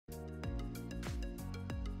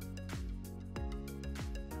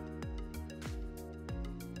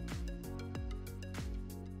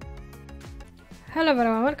Hello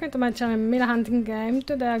everyone, welcome to my channel Mila Hunting Game.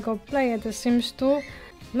 Today I go play at The Sims 2.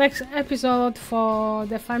 Next episode for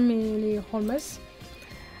the family Holmes.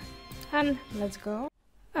 And let's go.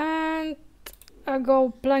 And I go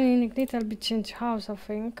planning little bit change house, I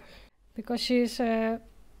think. Because she's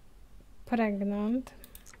pregnant.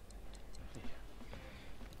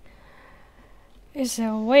 It's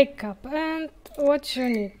a wake up. And what you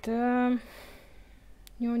need?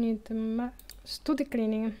 You need study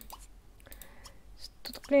cleaning.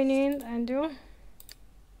 Cleaning and you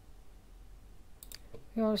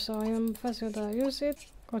also first you gotta use it,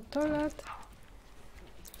 go toilet,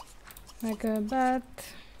 make a bed,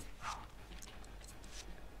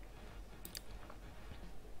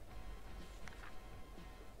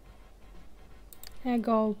 and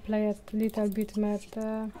go play a little bit with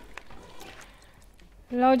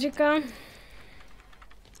Logica.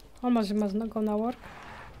 Almost must not gonna work.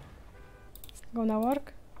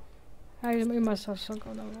 You must also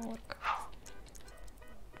go to work.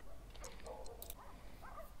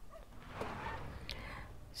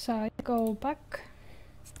 So I go back.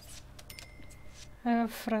 I have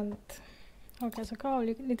a friend. Okay, so go a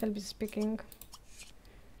little bit speaking.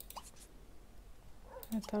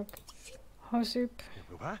 I talk. Hosip.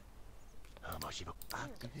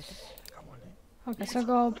 Okay, so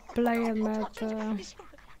go play with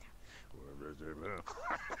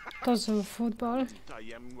total football.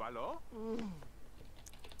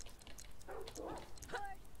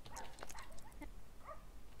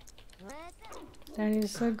 Then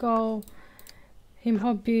is go him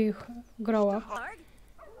hobby grow up.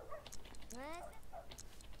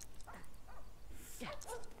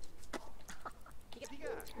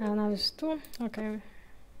 And now it's 2. Okay,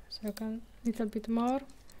 so you can little bit more.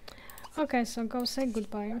 Okay, so go say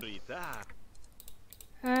goodbye.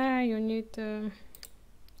 You need to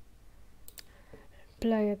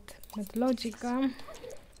play it with Logica.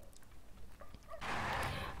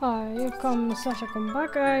 Oh, you come, Sasha come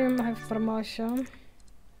back, you have promotion.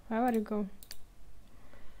 Where you go?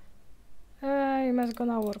 You must go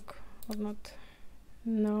now work, or not?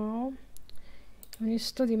 No. You need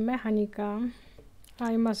study mechanica.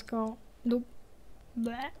 You must go do...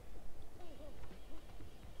 Bleh.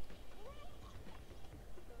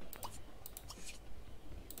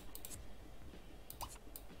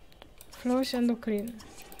 Flush and do clean.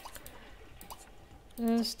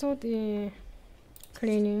 Study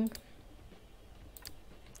cleaning.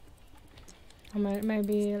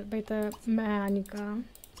 Maybe a bit mechanica.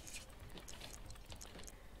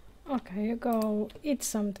 Okay, you go eat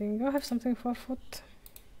something. You have something for food?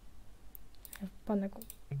 Have panecook.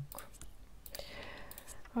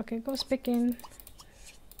 Okay, go speaking.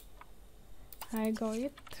 I go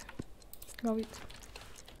eat. Go eat.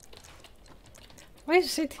 Why you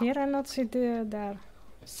sit here and not sit there?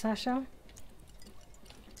 Sasha?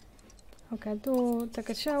 Okay, take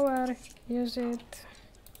a shower, use it.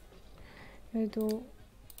 You do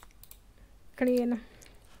clean.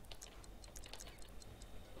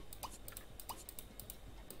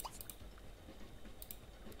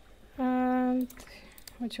 And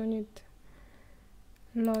what you need?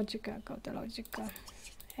 Logica, go to Logica.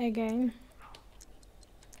 Again.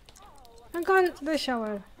 I'm going to the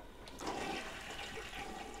shower.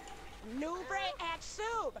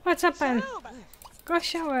 What's happened? Go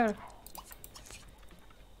shower.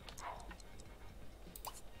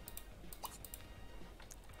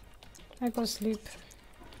 I go sleep.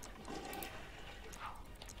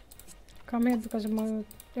 Come here because you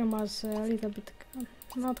must a little bit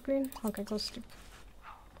not clean. Okay, go sleep.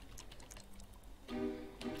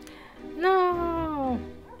 No.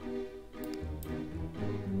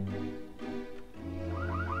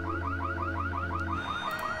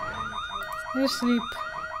 You sleep.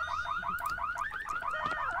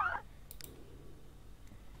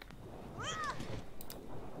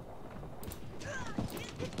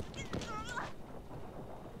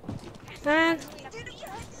 And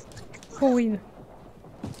who win?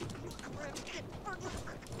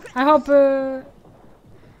 I hope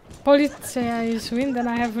Policia is win, then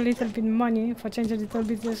I have a little bit money for change a little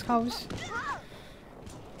bit this house.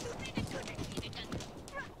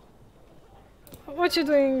 What you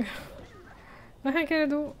doing? What can you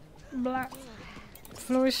do? Black,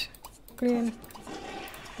 flush, clean.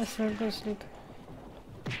 Let's go sleep.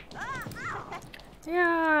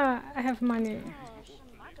 Yeah, I have money.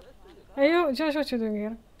 Hey you, Josh, what you doing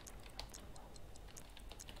here?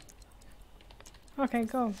 Okay,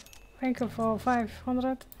 go. Thank you for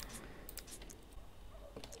 500.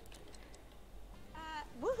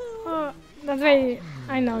 Oh, that way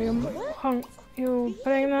I know you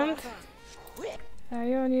pregnant.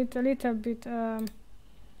 You need a little bit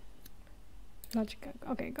Logica.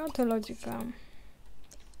 Okay, go to Logica.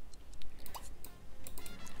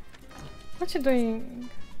 What you doing?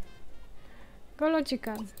 Go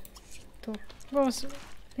Logica. Tu. Go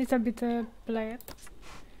little bit play it.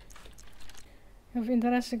 You have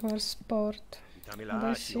interesting for sport. What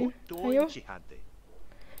I see. Are you?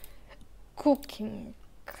 Cooking.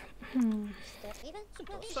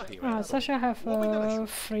 Sasha have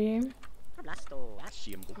free.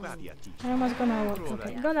 I must gonna work.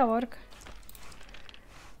 Okay, gonna work.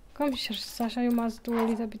 Come here, Sasha, you must do a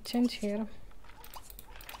little bit change here.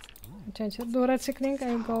 Change it. Do recycling,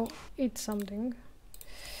 I go eat something.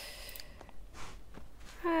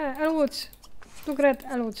 Ah, Elwood. Do great,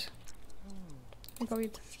 Elwood. I go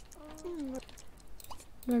eat.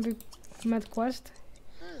 Maybe med quest.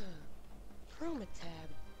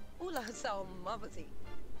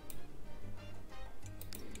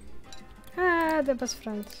 Ah, the best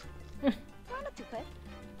friends.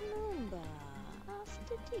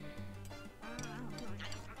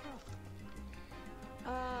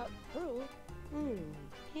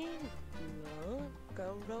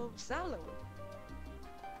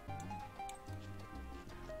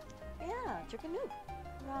 Yeah, chicken nook.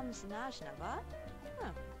 Rams Nashnava.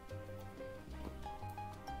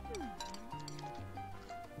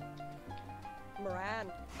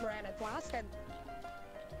 Moran at Wasken.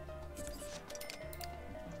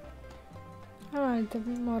 Ah, the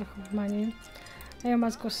more money. I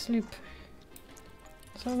must go sleep.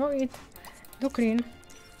 So go eat. Do clean.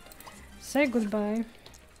 Say goodbye.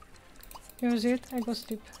 Use it. I go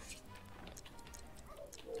sleep.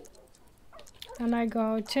 And I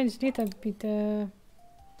go change little bit the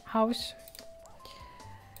house.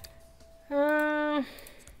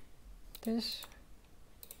 This.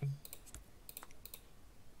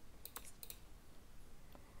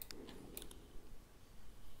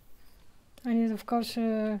 I need, of course,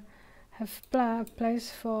 have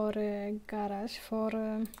place for garage for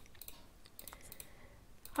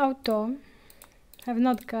auto. Have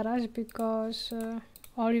not garage because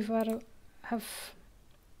Oliver have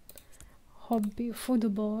hobby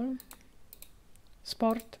football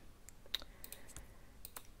sport.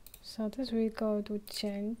 So this we go to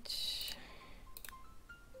change.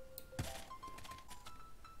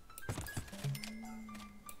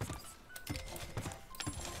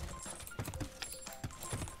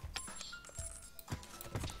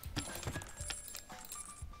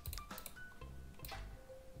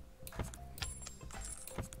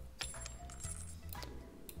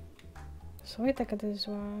 So we take this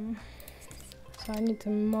one. So I need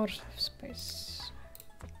more space.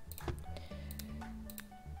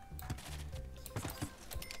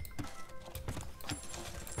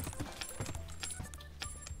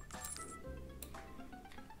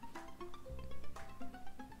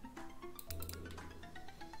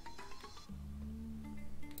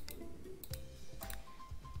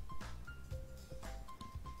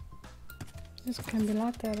 This can be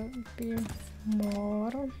later be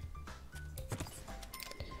more.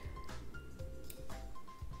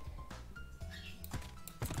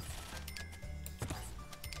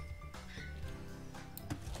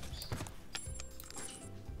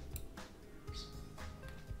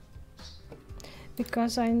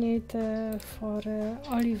 Because I need for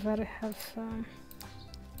Oliver have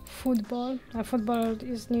football. Football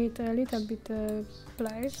is need a little bit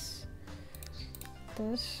place.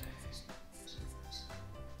 This.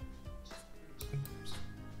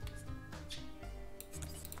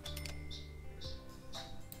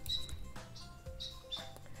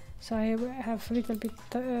 So I have a little bit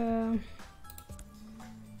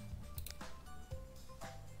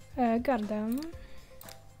garden.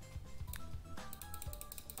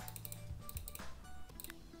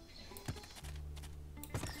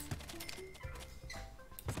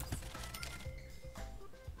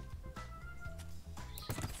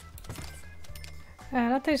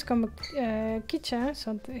 Later is come kitchen,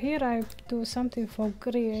 so here I do something for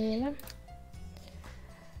grill.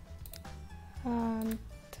 And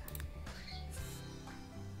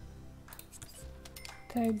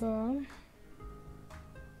table,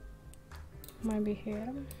 maybe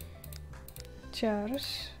here,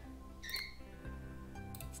 chairs.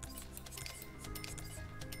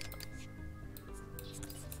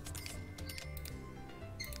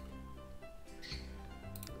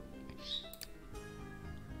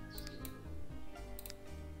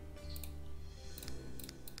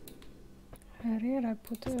 And here I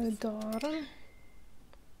put a door.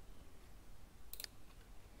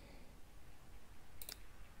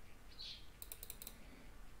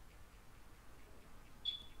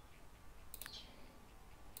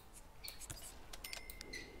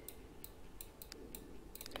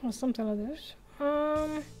 or something like this.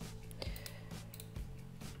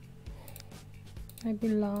 Maybe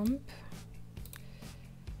lamp.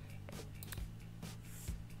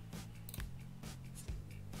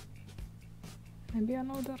 Maybe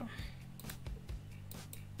another.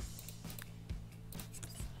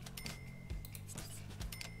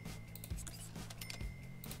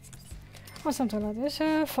 Or something like this.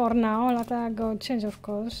 For now, let I go change of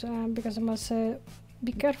course, because I must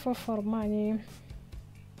be careful for money.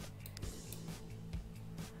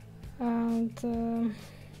 And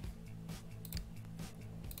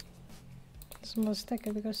it's a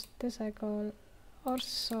mistake because this I call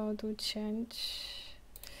also to change.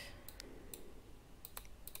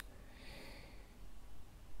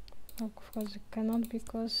 Of course it cannot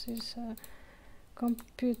because it's a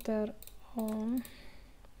computer on.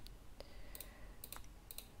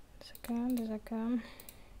 Second.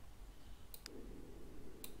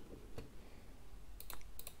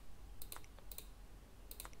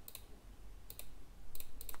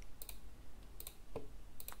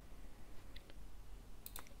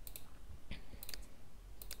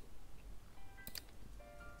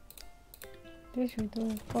 This will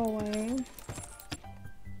do go away.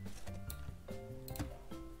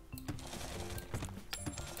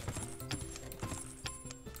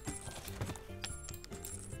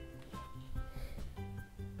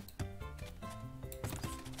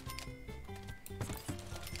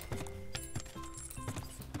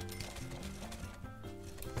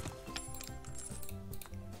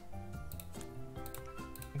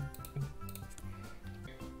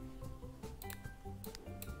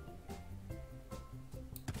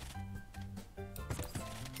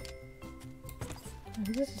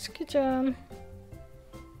 This is kitchen.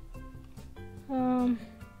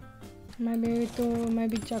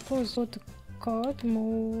 Maybe jacuzzi to cut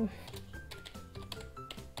more.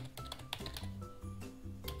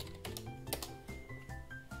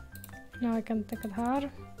 Now I can take it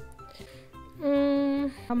here.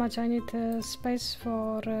 How much I need space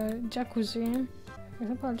for jacuzzi? For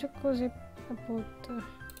example, jacuzzi I put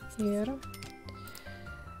here.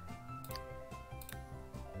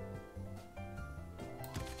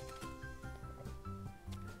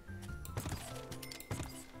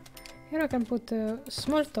 Here I can put a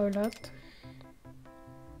small toilet.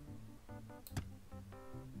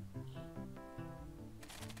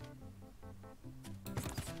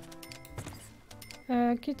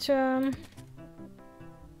 Kitchen.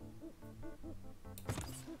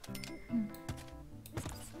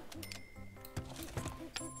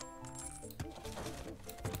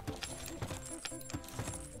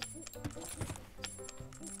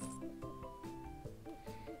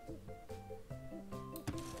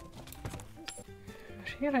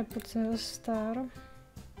 Here I put a star.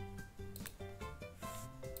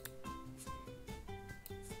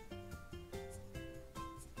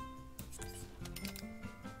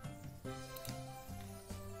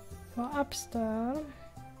 For upstairs,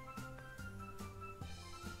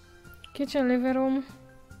 kitchen, living room,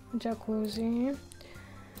 jacuzzi,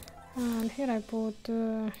 and here I put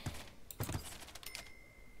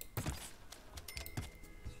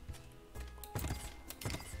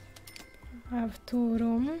I have 2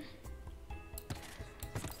 rooms,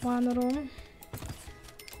 1 room,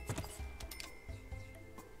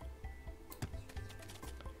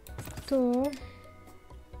 two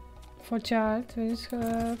for child with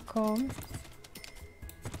comb,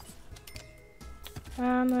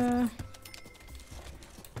 and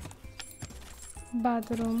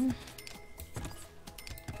bathroom.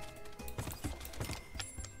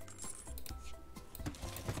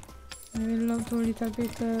 I will do a little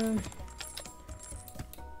bit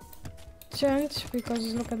change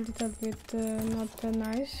because it looks a little bit not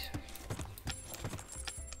nice.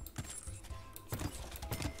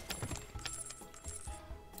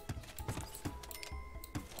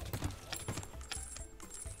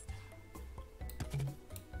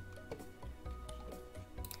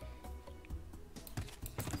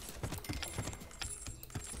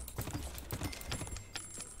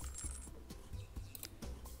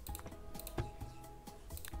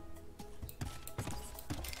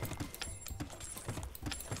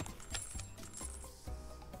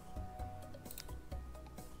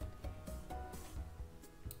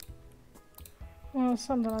 Well,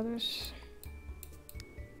 something like this.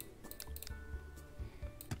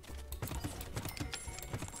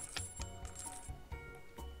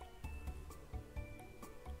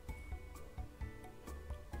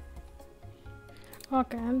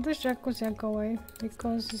 Okay, and this jacuzzi I go away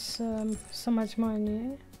because it's so much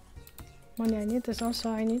money I need. This also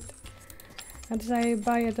I need, and this I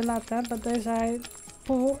buy it later, but this I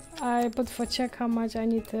put for check how much I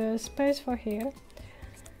need space for here.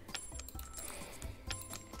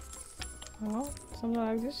 Oh, something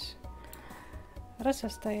like this.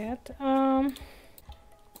 Расстоят.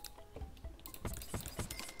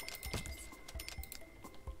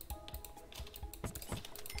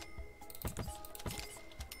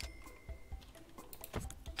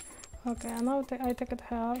 Okay, now I take it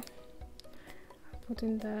here. Put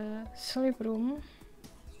in the sleep room.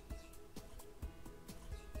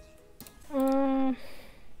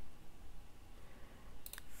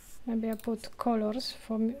 Maybe I put colors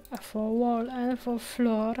for wall and for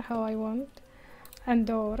floor how I want, and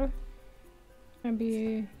door.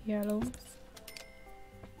 Maybe yellow.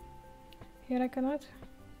 Here I cannot.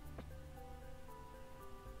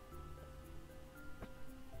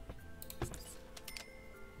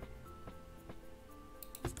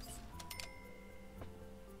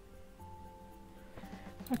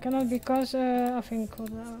 I cannot because I think I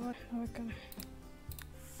can.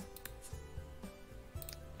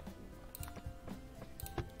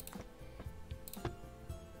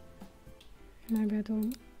 Maybe I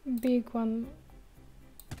do big one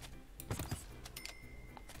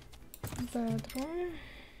bedroom.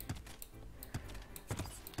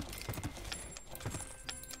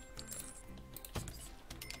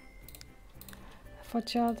 For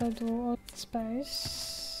child I do all space.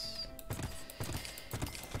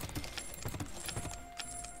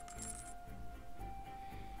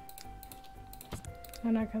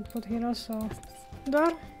 And I can put here also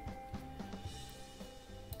door.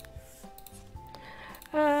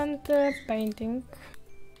 And painting.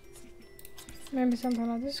 Maybe something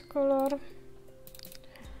like this color.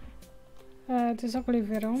 It is a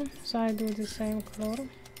living room, so I do the same color.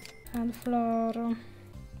 And floor,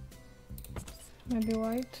 maybe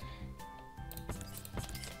white.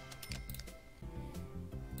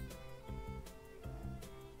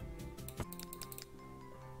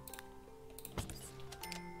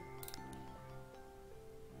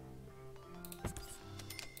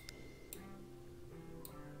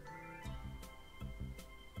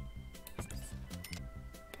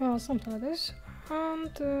 Well, something like this.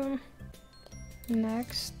 And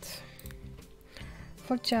next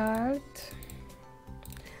for child,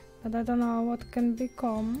 but I don't know what can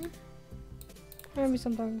become. Maybe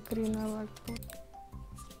something green I will put.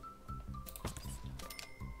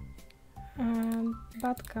 And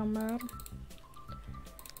bath camera,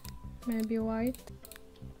 maybe white.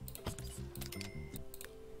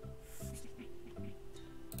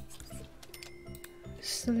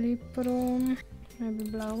 Sleep room, maybe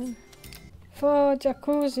blue. For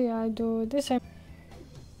jacuzzi I do the same.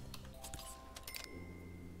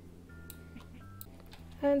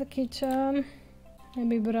 And the kitchen,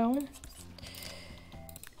 maybe brown.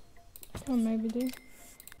 Or maybe this.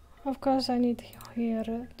 Of course I need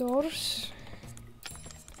here doors.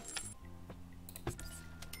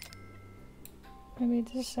 Maybe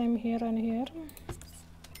the same here and here.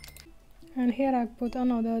 And here I put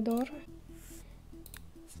another door.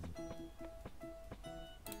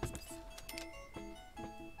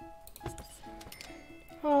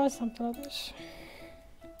 Oh, something like this.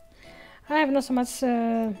 I have not so much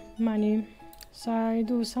money, so I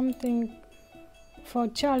do something for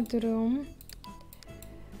child room.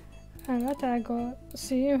 And let I go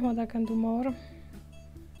see what I can do more.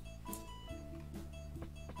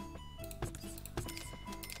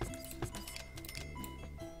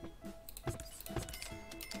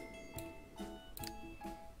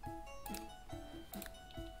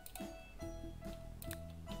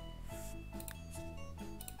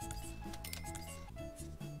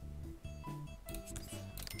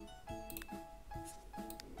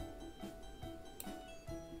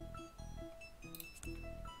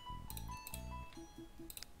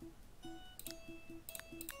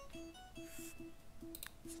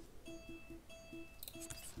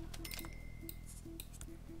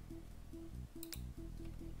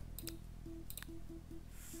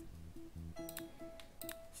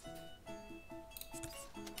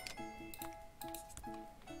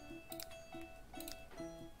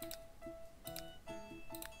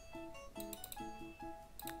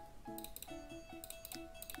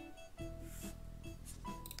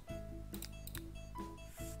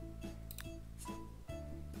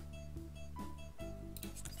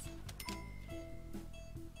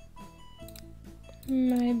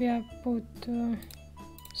 Maybe I put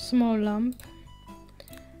small lamp.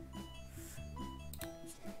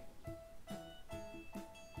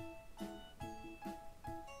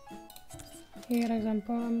 Here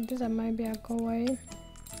example, this maybe I go away.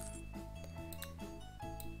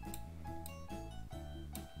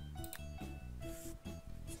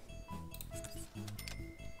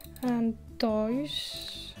 and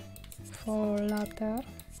toys for later.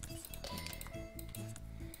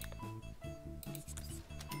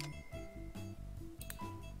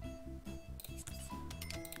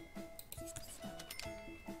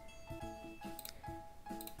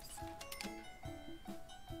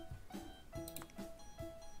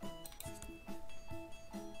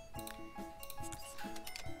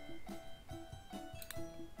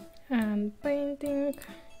 And painting.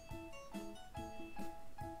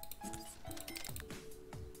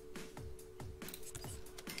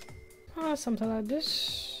 Something like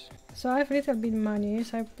this. So I have little bit money,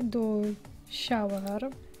 so I do shower.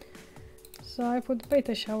 So I put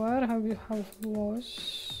better shower, how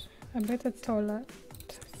was a better toilet.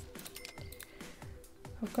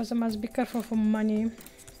 Of course I must be careful for money.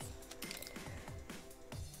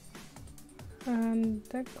 And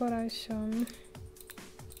decoration.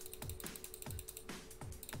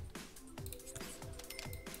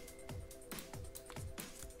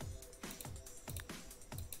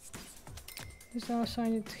 This also I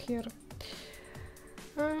need here.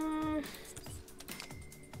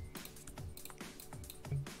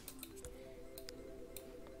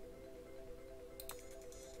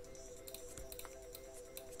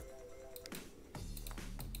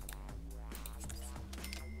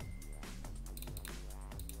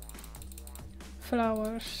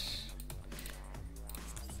 Flowers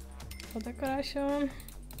for decoration.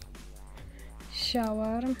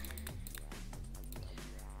 Shower.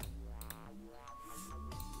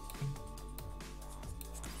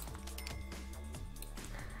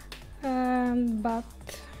 And bath.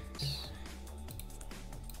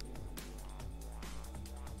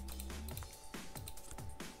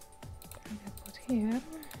 I put here.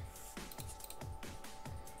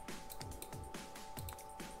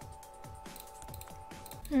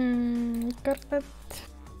 Carpet.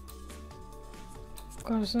 Of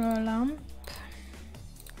course, a lamp.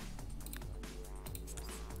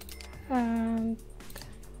 And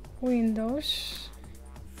windows.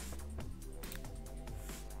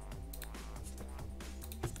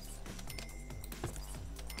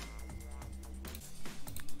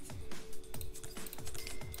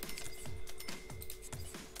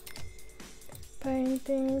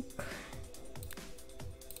 Painting.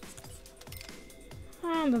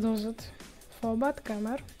 And that was it for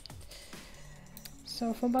badkamer.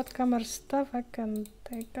 So for badkamer stuff I can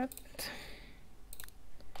take it.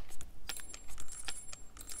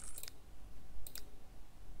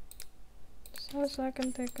 So I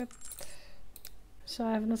can take it. So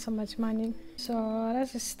I have not so much money. So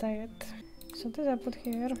let's just stay it. So this I put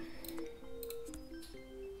here.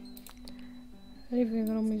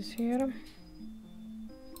 Living room is here.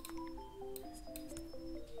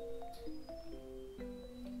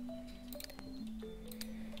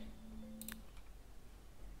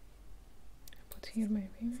 Here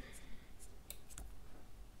maybe.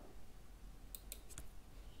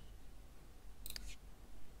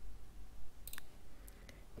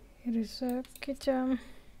 Here is a kitchen.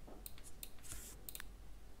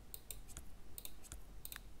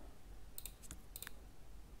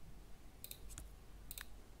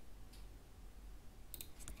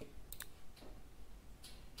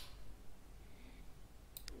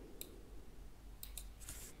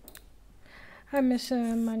 I miss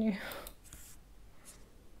money.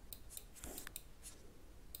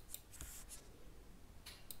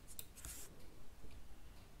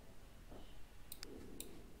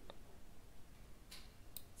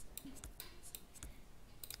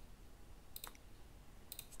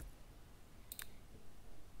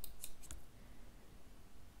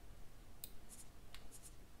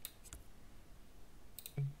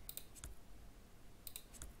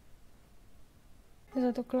 Is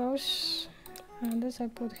that too close? And this I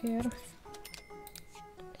put here.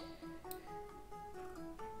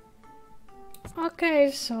 Okay,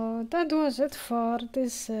 so that was it for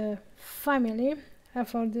this family,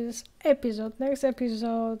 for this episode. Next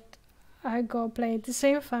episode I go play the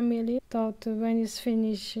same family tot when it's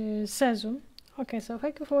finished season. Okay, so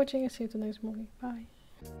thank you for watching and see you to the next movie. Bye.